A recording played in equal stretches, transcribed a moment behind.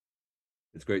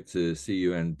It's great to see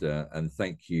you, and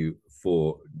thank you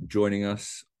for joining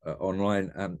us online.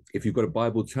 If you've got a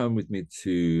Bible, turn with me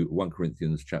to 1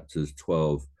 Corinthians chapters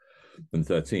 12 and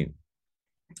 13.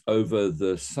 Over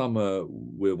the summer,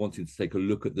 we're wanting to take a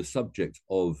look at the subject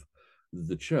of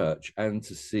the church and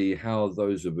to see how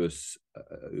those of us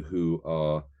who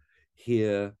are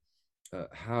here,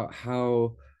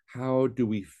 how do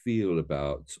we feel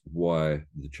about why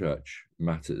the church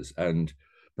matters, and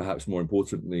perhaps more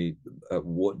importantly,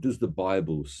 what does the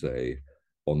Bible say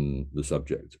on the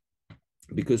subject?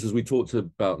 Because as we talked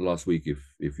about last week,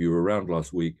 if you were around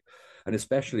last week, and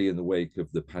especially in the wake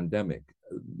of the pandemic,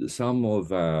 some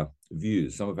of our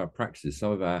views, some of our practices,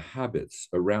 some of our habits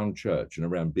around church and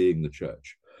around being the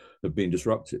church have been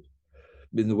disrupted.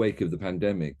 In the wake of the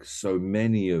pandemic, so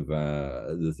many of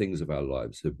the things of our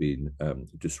lives have been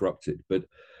disrupted. But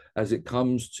when it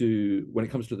comes to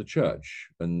the church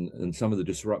and some of the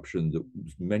disruption that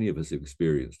many of us have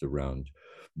experienced around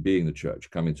being the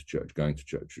church, coming to church, going to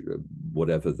church,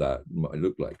 whatever that might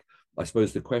look like, I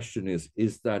suppose the question is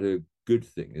that a good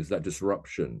thing? Is that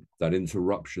disruption, that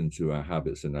interruption to our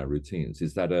habits and our routines,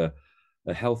 is that a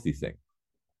healthy thing?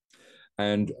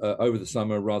 And over the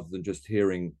summer, rather than just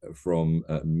hearing from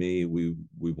me, we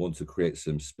want to create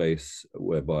some space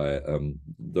whereby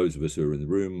those of us who are in the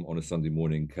room on a Sunday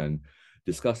morning can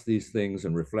discuss these things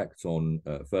and reflect on,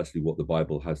 firstly, what the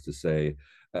Bible has to say,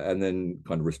 and then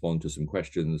kind of respond to some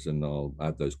questions. And I'll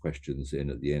add those questions in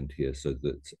at the end here so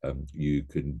that you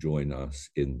can join us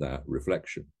in that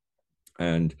reflection.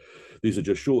 And these are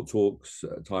just short talks.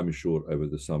 Time is short over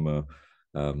the summer.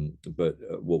 But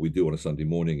what we do on a Sunday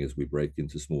morning is we break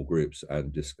into small groups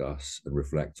and discuss and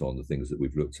reflect on the things that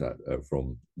we've looked at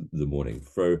from the morning.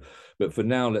 But for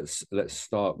now, let's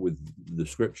start with the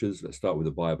scriptures. Let's start with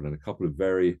the Bible and a couple of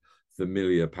very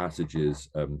familiar passages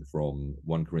from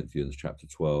 1 Corinthians chapter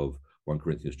 12, 1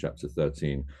 Corinthians chapter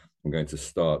 13. I'm going to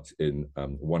start in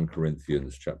 1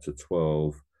 Corinthians chapter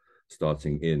 12,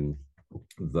 starting in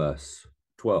verse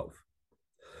 12.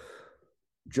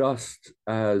 Just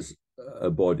as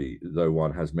a body, though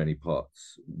one has many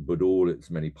parts, but all its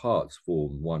many parts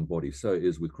form one body, so it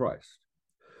is with Christ.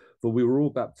 For we were all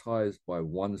baptized by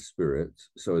one Spirit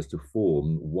so as to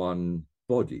form one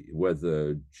body,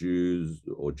 whether Jews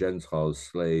or Gentiles,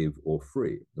 slave or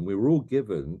free. And we were all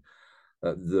given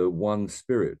the one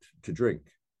Spirit to drink.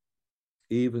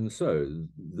 Even so,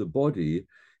 the body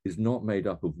is not made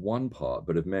up of one part,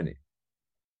 but of many.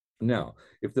 Now,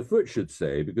 if the foot should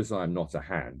say, because I am not a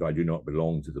hand, I do not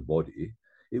belong to the body,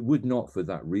 it would not for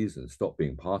that reason stop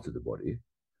being part of the body.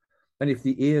 And if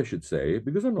the ear should say,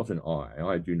 because I'm not an eye,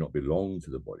 I do not belong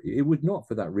to the body, it would not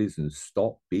for that reason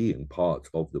stop being part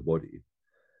of the body.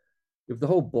 If the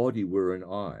whole body were an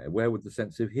eye, where would the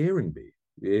sense of hearing be?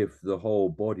 If the whole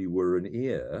body were an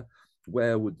ear,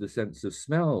 where would the sense of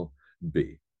smell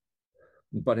be?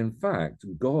 But in fact,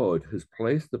 God has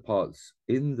placed the parts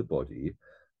in the body,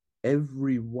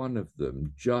 every one of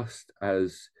them, just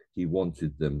as he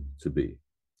wanted them to be.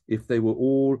 If they were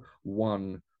all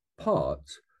one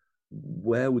part,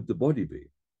 where would the body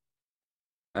be?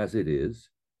 As it is,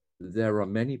 there are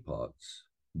many parts,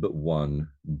 but one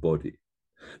body.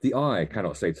 The eye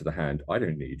cannot say to the hand, I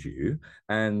don't need you,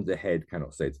 and the head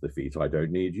cannot say to the feet, I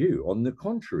don't need you. On the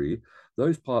contrary,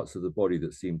 those parts of the body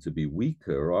that seem to be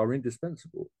weaker are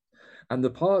indispensable. And the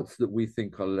parts that we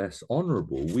think are less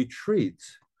honorable, we treat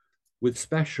with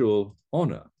special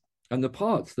honor. And the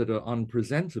parts that are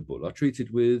unpresentable are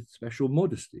treated with special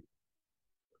modesty,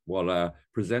 while our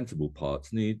presentable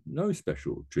parts need no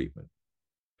special treatment.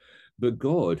 But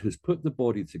God has put the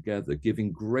body together,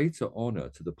 giving greater honor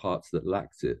to the parts that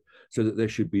lacked it, so that there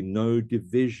should be no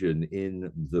division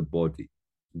in the body,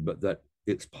 but that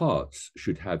its parts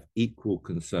should have equal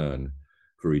concern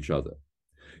for each other.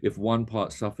 If one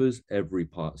part suffers, every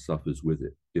part suffers with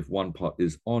it. If one part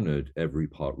is honored, every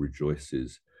part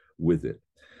rejoices with it.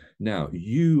 Now,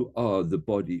 you are the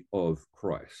body of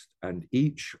Christ, and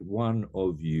each one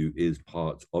of you is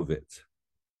part of it.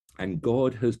 And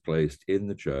God has placed in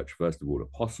the church, first of all,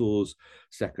 apostles,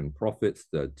 second, prophets,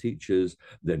 third, teachers,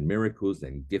 then miracles,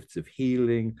 then gifts of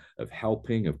healing, of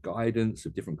helping, of guidance,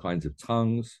 of different kinds of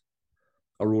tongues.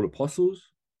 Are all apostles?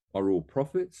 Are all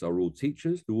prophets? Are all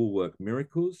teachers? Do all work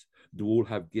miracles? Do all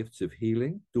have gifts of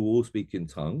healing? Do all speak in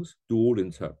tongues? Do all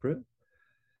interpret?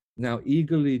 Now,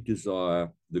 eagerly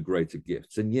desire the greater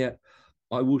gifts, and yet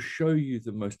I will show you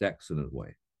the most excellent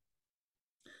way.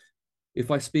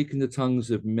 If I speak in the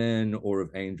tongues of men or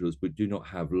of angels, but do not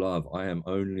have love, I am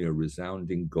only a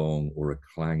resounding gong or a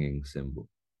clanging cymbal.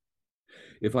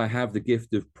 If I have the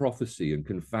gift of prophecy and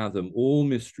can fathom all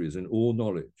mysteries and all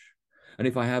knowledge, And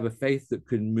if I have a faith that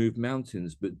can move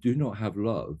mountains but do not have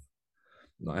love,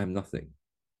 I am nothing.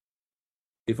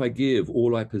 If I give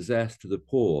all I possess to the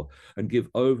poor and give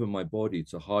over my body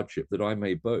to hardship that I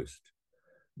may boast,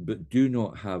 but do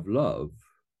not have love,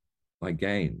 I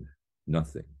gain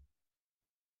nothing.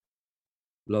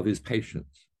 Love is patient.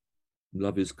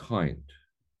 Love is kind.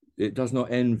 It does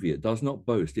not envy. It does not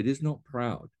boast. It is not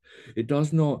proud. It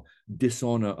does not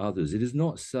dishonor others. It is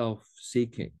not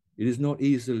self-seeking. It is not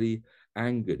easily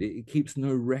angered. It keeps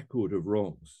no record of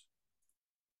wrongs.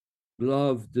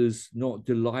 Love does not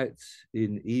delight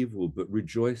in evil, but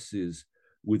rejoices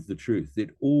with the truth. It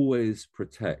always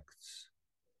protects,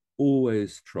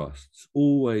 always trusts,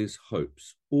 always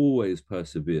hopes, always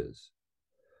perseveres.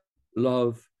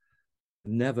 Love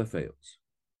never fails.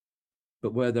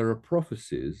 But where there are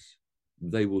prophecies,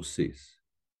 they will cease.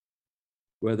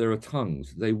 Where there are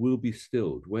tongues, they will be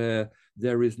stilled. Where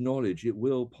there is knowledge, it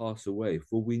will pass away.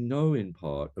 For we know in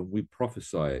part and we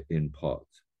prophesy in part.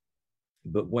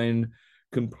 But when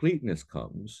completeness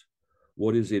comes,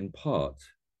 what is in part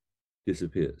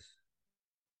disappears.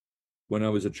 When I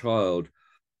was a child,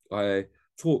 I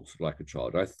talked like a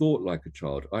child. I thought like a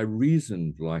child. I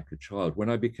reasoned like a child.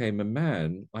 When I became a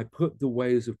man, I put the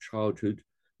ways of childhood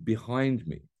behind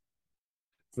me.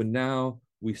 For now,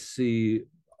 we see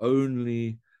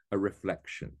only a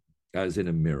reflection, as in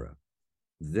a mirror.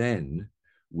 Then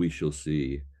we shall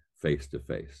see face to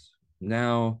face.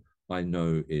 Now I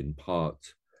know in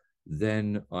part,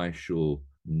 then I shall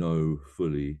know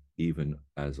fully, even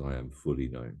as I am fully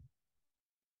known.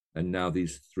 And now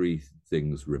these three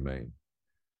things remain: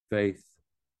 faith,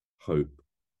 hope,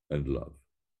 and love.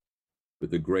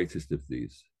 But the greatest of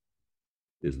these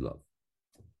is love.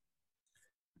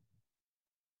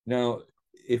 Now,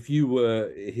 if you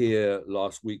were here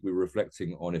last week, we were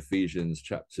reflecting on Ephesians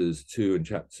chapters 2 and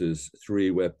chapters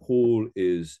 3, where Paul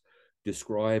is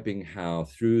describing how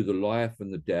through the life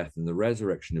and the death and the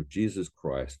resurrection of Jesus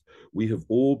Christ, we have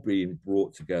all been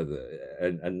brought together.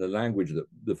 And the language, that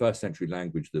the first century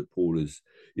language that Paul is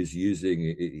using,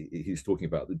 he's talking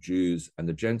about the Jews and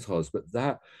the Gentiles, but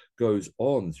that goes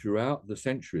on throughout the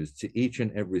centuries to each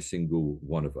and every single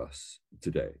one of us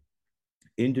today.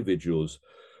 Individuals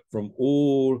from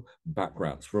all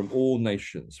backgrounds, from all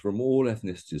nations, from all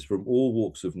ethnicities, from all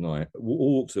walks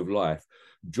of life,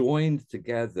 joined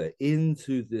together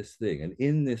into this thing, and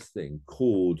in this thing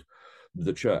called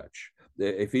the church.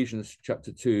 Ephesians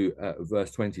chapter 2,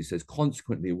 verse 20 says,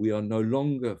 consequently, we are no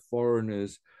longer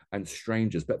foreigners and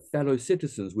strangers, but fellow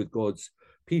citizens with God's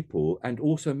people and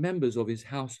also members of his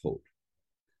household,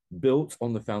 built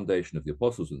on the foundation of the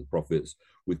apostles and the prophets,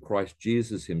 with Christ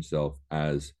Jesus himself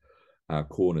as our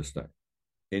cornerstone.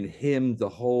 In him, the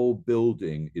whole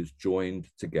building is joined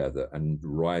together and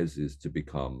rises to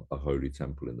become a holy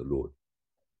temple in the Lord.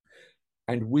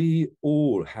 And we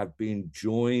all have been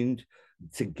joined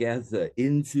together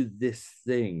into this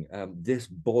thing, this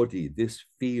body, this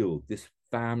field, this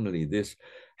family, this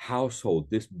household,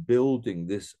 this building,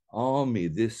 this army,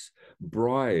 this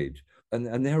bride.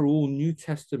 And they're all New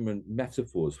Testament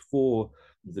metaphors for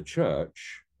the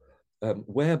church,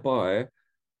 whereby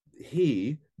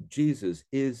he, Jesus,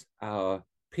 is our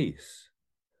peace,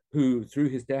 who through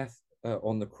his death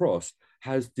on the cross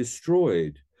has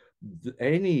destroyed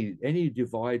any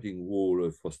dividing wall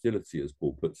of hostility, as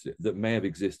Paul puts it, that may have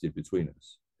existed between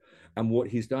us. And what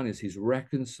he's done is he's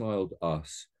reconciled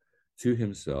us to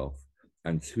himself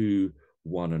and to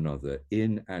one another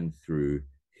in and through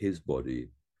his body,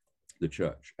 the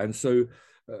church. And so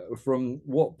from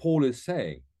what Paul is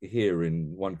saying here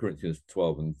in 1 Corinthians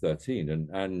 12 and 13,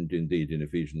 and indeed in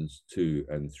Ephesians 2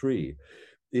 and 3,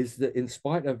 is that in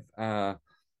spite of our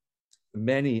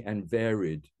many and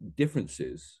varied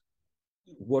differences,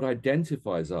 what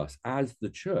identifies us as the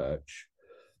church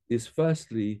is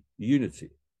firstly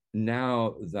unity.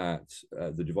 Now that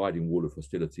the dividing wall of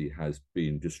hostility has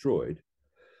been destroyed,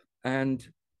 and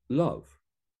love,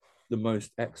 the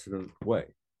most excellent way.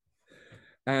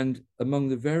 And among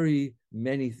the very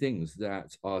many things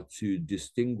that are to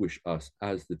distinguish us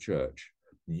as the church,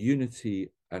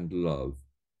 unity and love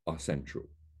are central.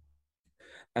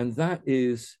 And that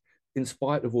is, in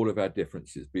spite of all of our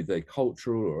differences, be they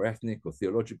cultural or ethnic or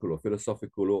theological or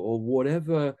philosophical or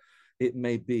whatever it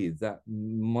may be, that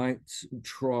might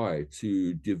try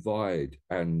to divide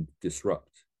and disrupt.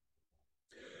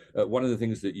 One of the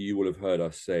things that you will have heard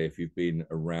us say if you've been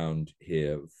around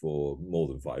here for more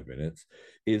than 5 minutes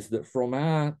is that from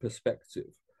our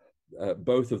perspective,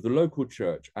 both of the local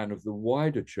church and of the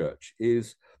wider church,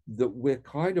 is that we're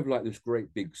kind of like this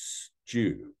great big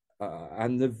stew.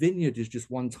 and the vineyard is just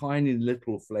one tiny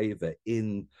little flavor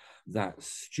in that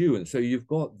stew. And so you've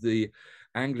got the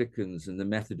Anglicans and the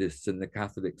Methodists and the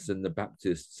Catholics and the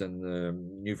Baptists and the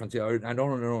New Frontier and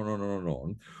on and on and on and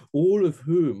on, all of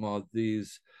whom are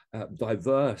these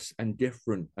diverse and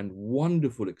different and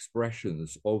wonderful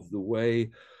expressions of the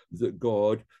way that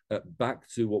God, back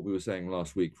to what we were saying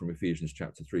last week from Ephesians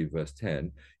chapter 3, verse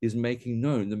 10, is making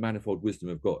known the manifold wisdom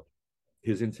of God.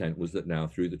 His intent was that now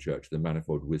through the church, the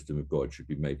manifold wisdom of God should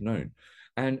be made known.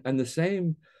 And the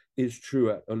same is true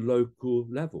at a local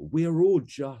level. We are all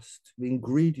just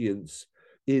ingredients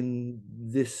in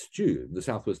this stew, the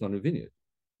Southwest London Vineyard.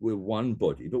 We're one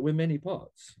body, but we're many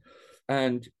parts.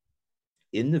 And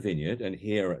in the vineyard and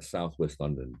here at Southwest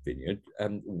London Vineyard,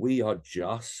 we are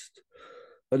just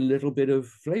a little bit of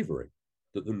flavoring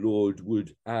that the Lord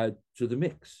would add to the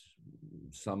mix.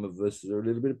 Some of us are a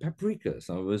little bit of paprika,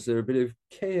 some of us are a bit of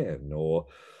cayenne or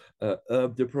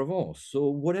herbe de Provence,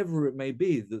 or whatever it may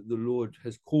be that the Lord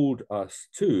has called us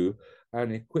to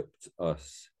and equipped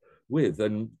us with.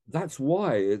 And that's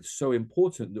why it's so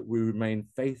important that we remain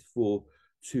faithful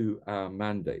to our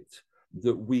mandate,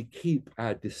 that we keep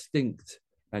our distinct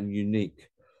and unique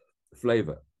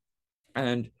flavor.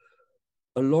 And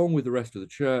along with the rest of the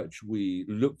church, we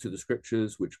look to the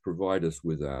scriptures, which provide us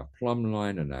with our plumb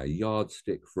line and our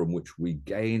yardstick from which we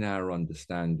gain our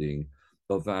understanding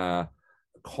of our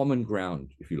common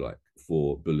ground, if you like,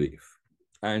 for belief.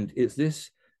 And it's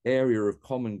this area of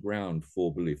common ground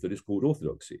for belief that is called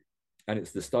orthodoxy. And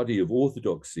it's the study of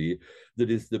orthodoxy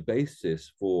that is the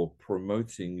basis for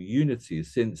promoting unity,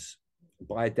 since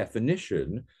by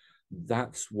definition,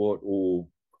 that's what all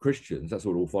Christians, that's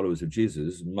what all followers of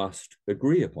Jesus must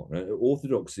agree upon.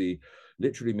 Orthodoxy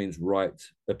literally means right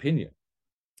opinion.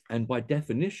 And by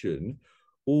definition,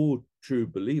 all true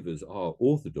believers are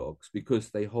orthodox because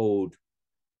they hold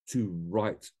to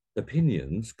right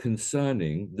opinions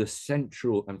concerning the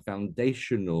central and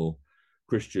foundational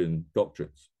Christian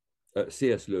doctrines.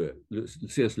 C.S.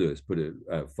 Lewis put it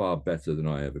far better than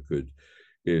I ever could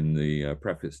in the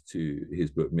preface to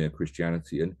his book Mere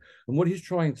Christianity, and what he's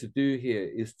trying to do here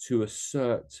is to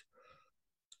assert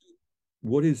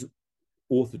what is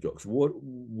orthodox,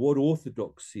 what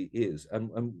orthodoxy is,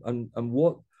 and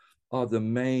what are the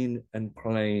main and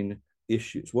plain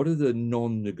issues. What are the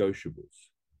non-negotiables?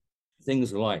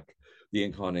 Things like the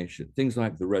incarnation, things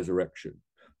like the resurrection,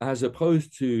 as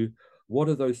opposed to what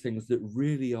are those things that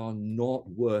really are not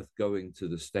worth going to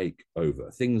the stake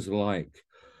over? Things like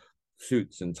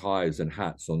suits and ties and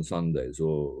hats on Sundays,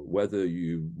 or whether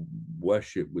you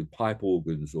worship with pipe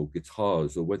organs or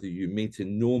guitars, or whether you meet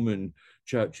in Norman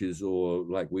churches or,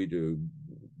 like we do,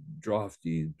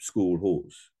 drafty school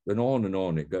halls, and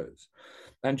on it goes.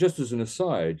 And just as an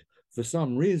aside, for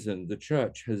some reason, the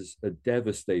church has a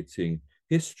devastating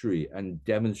history and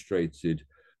demonstrated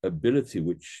ability,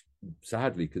 which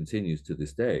sadly continues to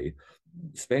this day,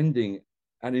 spending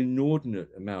an inordinate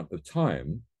amount of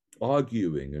time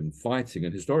arguing and fighting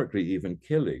and historically even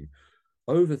killing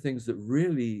over things that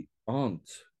really aren't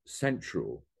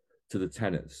central to the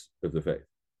tenets of the faith.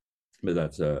 But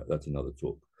that's another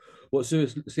talk. What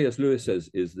C.S. Lewis says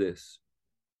is this.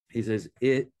 He says,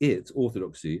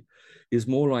 orthodoxy, is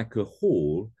more like a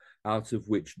hall out of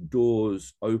which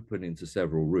doors open into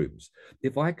several rooms.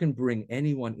 If I can bring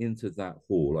anyone into that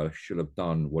hall, I shall have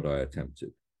done what I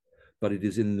attempted. But it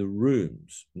is in the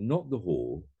rooms, not the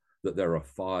hall, that there are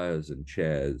fires and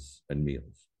chairs and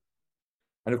meals.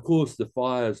 And of course, the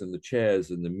fires and the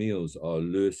chairs and the meals are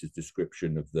Lewis's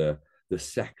description of the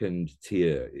second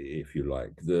tier, if you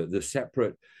like, the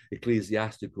separate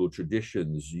ecclesiastical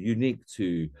traditions unique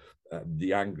to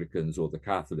the Anglicans or the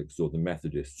Catholics or the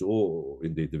Methodists or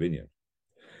indeed the Vineyard.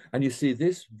 And you see,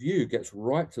 this view gets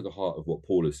right to the heart of what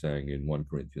Paul is saying in 1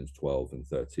 Corinthians 12 and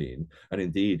 13, and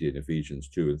indeed in Ephesians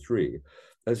 2 and 3,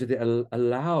 as it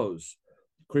allows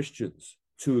Christians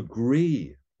to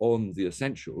agree on the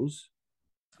essentials,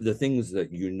 the things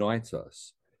that unite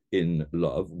us in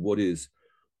love, what is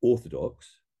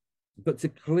orthodox, but to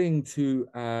cling to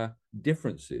our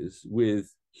differences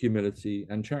with humility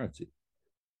and charity.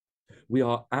 We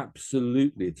are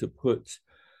absolutely to put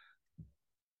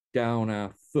down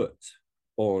our foot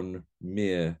on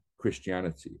mere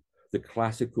Christianity, the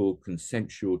classical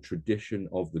consensual tradition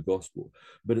of the gospel,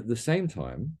 but at the same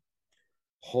time,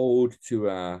 hold to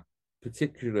our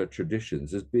particular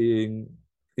traditions as being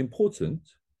important,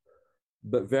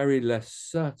 but very less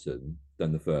certain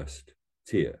than the first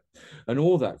tier. And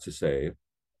all that to say,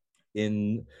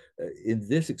 in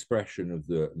this expression of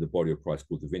the body of Christ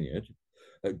called the Vineyard,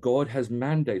 God has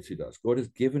mandated us, God has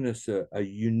given us a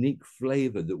unique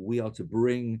flavor that we are to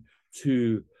bring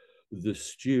to the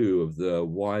stew of the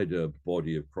wider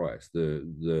body of Christ,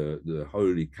 the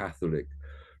Holy Catholic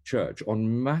Church.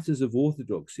 On matters of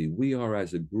orthodoxy, we are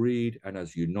as agreed and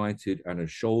as united and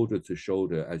as shoulder to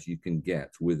shoulder as you can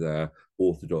get with our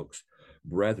Orthodox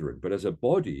brethren. But as a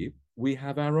body, we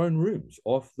have our own rooms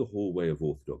off the hallway of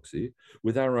orthodoxy,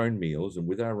 with our own meals and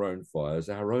with our own fires,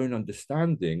 our own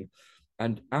understanding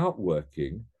and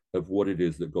outworking of what it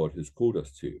is that God has called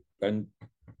us to. And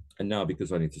now,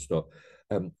 because I need to stop,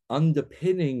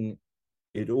 underpinning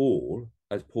it all,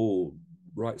 as Paul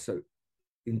writes so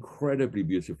incredibly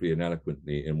beautifully and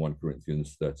eloquently in 1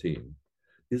 Corinthians 13,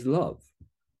 is love.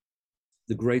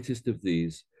 The greatest of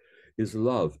these is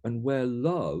love. And where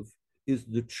love is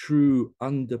the true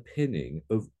underpinning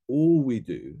of all we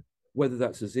do, whether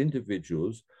that's as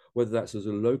individuals, whether that's as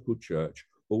a local church,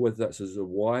 or whether that's as a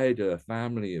wider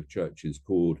family of churches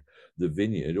called the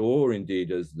Vineyard, or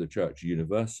indeed as the Church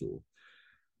Universal,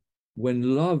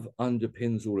 when love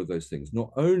underpins all of those things,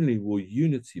 not only will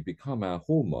unity become our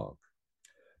hallmark,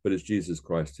 but as Jesus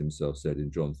Christ himself said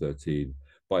in John 13,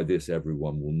 by this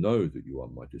everyone will know that you are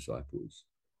my disciples,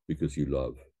 because you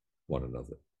love one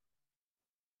another.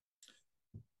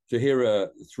 So here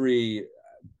are 3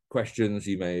 questions.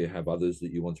 You may have others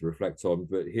that you want to reflect on,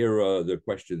 but here are the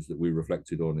questions that we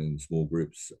reflected on in small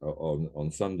groups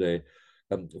on Sunday.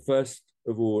 First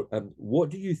of all, what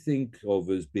do you think of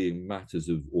as being matters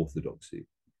of orthodoxy?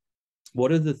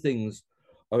 What are the things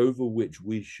over which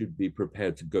we should be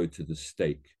prepared to go to the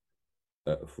stake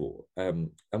for? And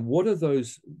what are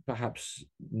those perhaps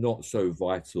not so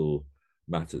vital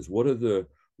matters? What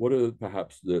are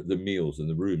perhaps the meals and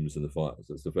the rooms and the fires?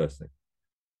 That's the first thing.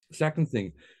 Second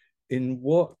thing, in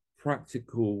what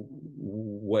practical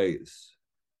ways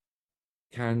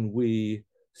can we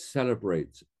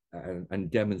celebrate and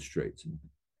demonstrate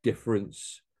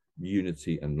difference,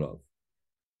 unity, and love?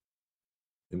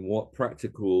 In what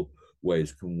practical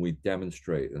ways can we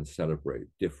demonstrate and celebrate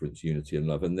difference, unity, and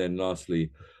love? And then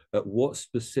lastly, what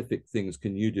specific things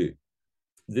can you do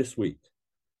this week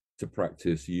to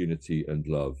practice unity and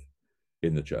love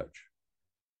in the church?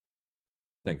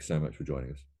 Thanks so much for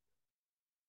joining us.